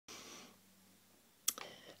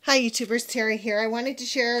Hi YouTubers, Terry here. I wanted to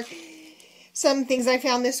share some things I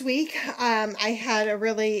found this week. I had a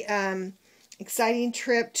really exciting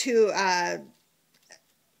trip to,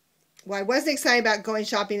 well, I wasn't excited about going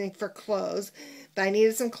shopping for clothes, but I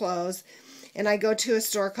needed some clothes. And I go to a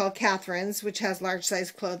store called Catherine's, which has large size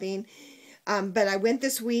clothing. But I went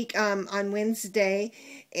this week on Wednesday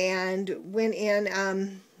and went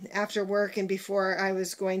in after work and before I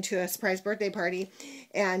was going to a surprise birthday party.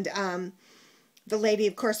 And the lady,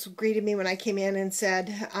 of course, greeted me when I came in and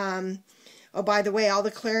said, oh, by the way, all the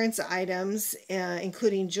clearance items,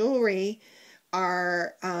 including jewelry,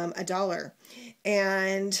 are $1.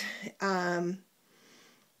 And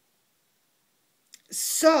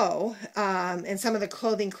and some of the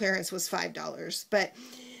clothing clearance was $5. But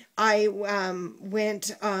I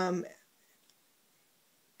went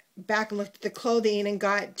back and looked at the clothing and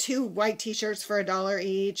got 2 white t-shirts for $1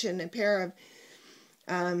 each and a pair of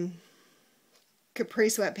capri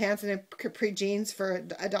sweatpants and a capri jeans for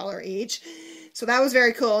 $1 each. So that was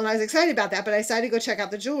very cool, and I was excited about that, but I decided to go check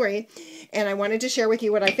out the jewelry, and I wanted to share with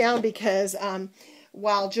you what I found because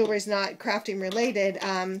while jewelry is not crafting related,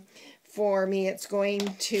 for me it's going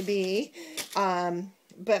to be,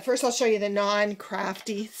 but first I'll show you the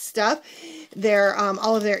non-crafty stuff.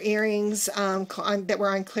 All of their earrings that were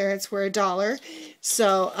on clearance were $1.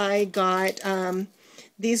 So I got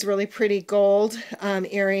these really pretty gold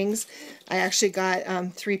earrings. I actually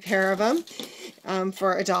got 3 pair of them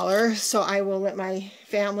for $1. So I will let my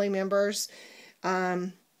family members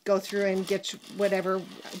go through and get whatever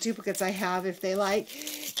duplicates I have if they like.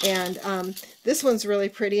 And this one's really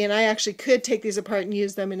pretty, and I actually could take these apart and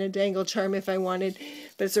use them in a dangle charm if I wanted,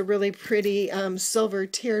 but it's a really pretty silver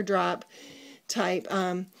teardrop type.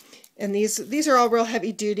 And these are all real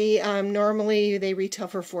heavy duty. Normally they retail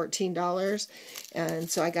for $14, and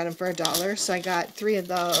so I got them for $1. So I got 3 of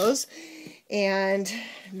those, and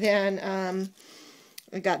then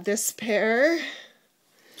I got this pair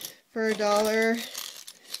for $1.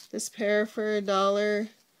 This pair for $1.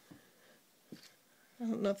 I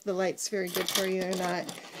don't know if the light's very good for you or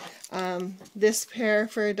not. This pair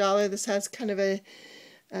for $1. This has kind of a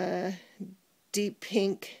deep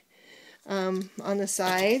pink on the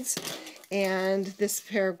sides, and this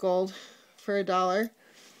pair of gold for $1.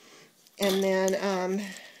 And then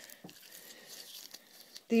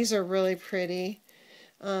these are really pretty.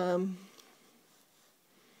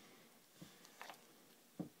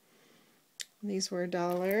 These were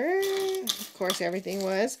 $1. Of course, everything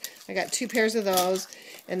was. I got 2 pairs of those,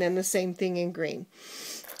 and then the same thing in green.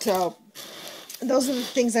 So those are the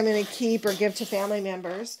things I'm going to keep or give to family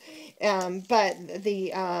members. But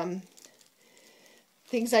the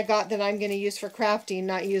things I got that I'm going to use for crafting,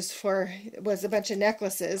 not used for, was a bunch of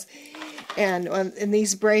necklaces and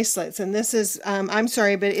these bracelets. And this is, I'm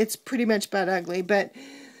sorry, but it's pretty much butt ugly. But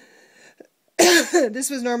this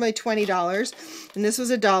was normally $20, and this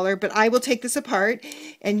was $1, but I will take this apart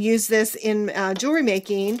and use this in jewelry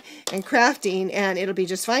making and crafting, and it'll be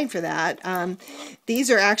just fine for that.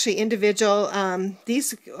 These are actually individual,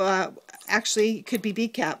 these actually could be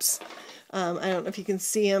bead caps. I don't know if you can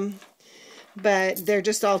see them, but they're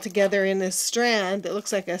just all together in this strand that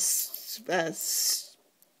looks like a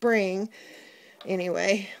spring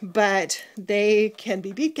anyway, but they can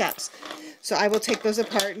be bead caps. So I will take those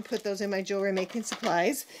apart and put those in my jewelry making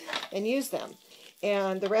supplies and use them.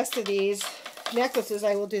 And the rest of these necklaces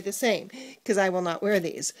I will do the same because I will not wear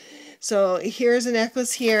these. So here's a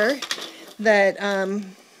necklace here that,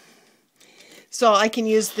 so I can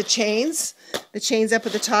use the chains up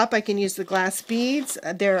at the top. I can use the glass beads.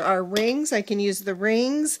 There are rings. I can use the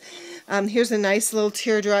rings. Here's a nice little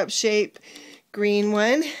teardrop shape green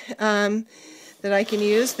one. That I can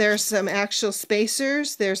use. There's some actual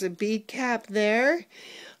spacers. There's a bead cap there,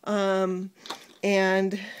 and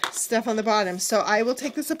stuff on the bottom. So I will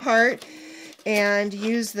take this apart and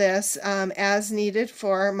use this as needed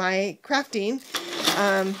for my crafting,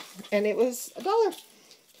 and it was $1.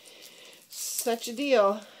 Such a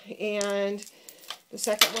deal. And the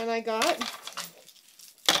second one I got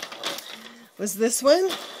was this one.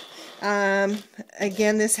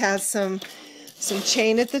 Again, this has some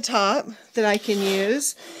chain at the top that I can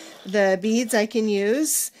use. The beads I can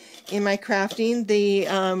use in my crafting. The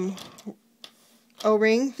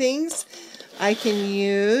O-ring things I can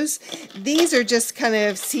use. These are just kind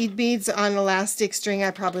of seed beads on elastic string. I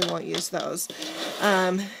probably won't use those.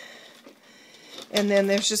 And then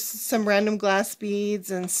there's just some random glass beads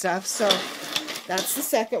and stuff. So that's the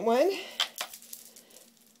second one.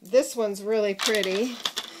 This one's really pretty.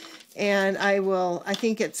 And I will, I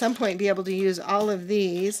think at some point, be able to use all of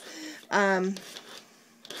these.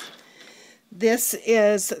 This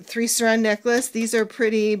is 3 surround necklace. These are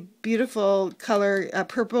pretty beautiful color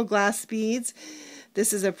purple glass beads.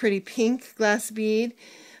 This is a pretty pink glass bead.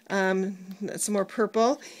 Some more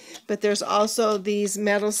purple. But there's also these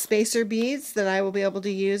metal spacer beads that I will be able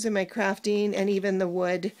to use in my crafting, and even the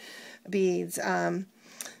wood beads.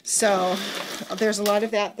 So there's a lot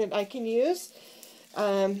of that I can use.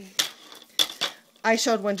 I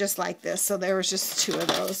showed one just like this, so there was just 2 of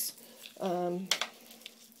those.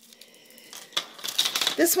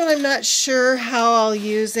 This one I'm not sure how I'll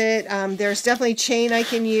use it. There's definitely chain I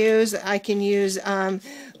can use. I can use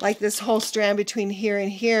like this whole strand between here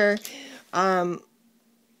and here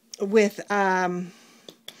with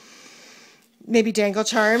maybe dangle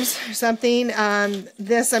charms or something.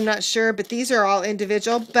 This I'm not sure, but these are all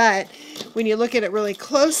individual. But when you look at it really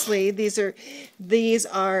closely, these are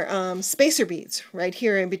spacer beads right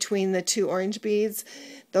here in between the 2 orange beads.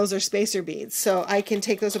 Those are spacer beads. So I can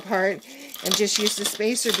take those apart and just use the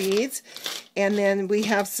spacer beads. And then we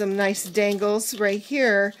have some nice dangles right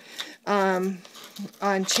here on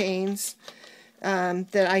chains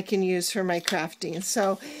that I can use for my crafting.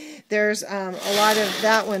 So there's a lot of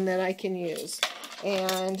that one that I can use.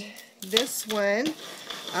 And this one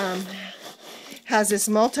has this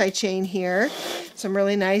multi-chain here. Some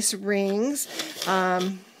really nice rings.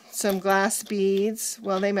 Some glass beads.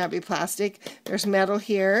 Well, they might be plastic. There's metal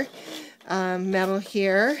here. Metal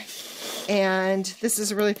here. And this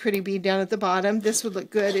is a really pretty bead down at the bottom. This would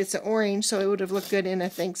look good. It's an orange, so it would have looked good in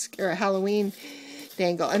a a Halloween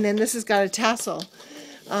dangle. And then this has got a tassel.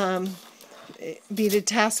 Beaded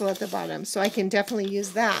tassel at the bottom, so I can definitely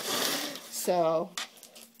use that. So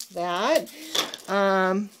that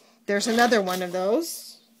there's another one of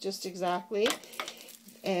those, just exactly.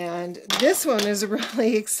 And this one is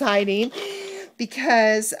really exciting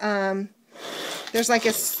because there's like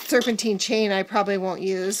a serpentine chain I probably won't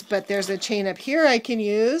use, but there's a chain up here I can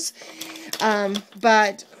use.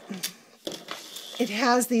 But it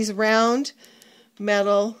has these round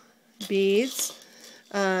metal beads.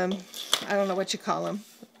 I don't know what you call them.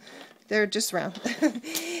 They're just round.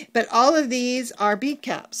 But all of these are bead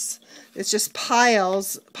caps. It's just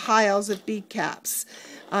piles of bead caps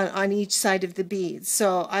on each side of the beads.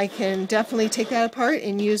 So I can definitely take that apart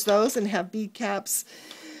and use those and have bead caps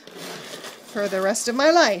for the rest of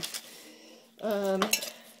my life.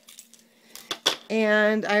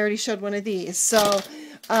 And I already showed one of these. So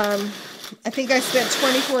I think I spent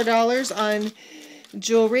 $24 on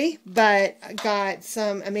jewelry, but got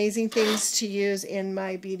some amazing things to use in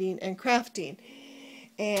my beading and crafting.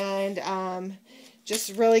 And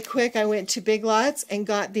just really quick, I went to Big Lots and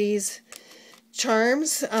got these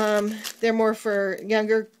charms. They're more for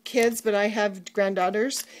younger kids, but I have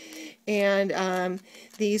granddaughters, and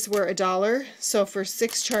these were $1. So for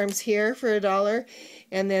 6 charms here for $1,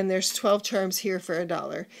 and then there's 12 charms here for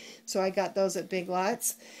 $1. So I got those at Big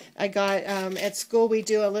Lots. I got, at school we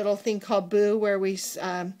do a little thing called Boo, where we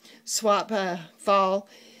swap fall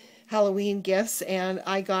Halloween gifts, and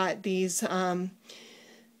I got these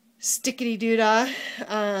stickity-doo-dah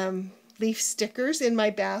leaf stickers in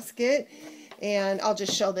my basket. And I'll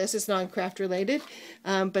just show this. It's non-craft related,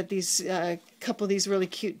 but these couple of these really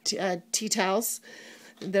cute tea towels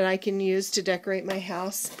that I can use to decorate my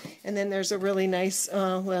house. And then there's a really nice,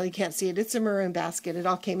 well, you can't see it, it's a maroon basket. It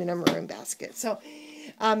all came in a maroon basket. So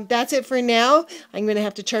that's it for now. I'm going to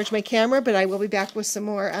have to charge my camera, but I will be back with some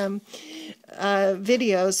more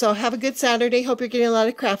videos. So have a good Saturday. Hope you're getting a lot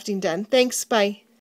of crafting done. Thanks. Bye.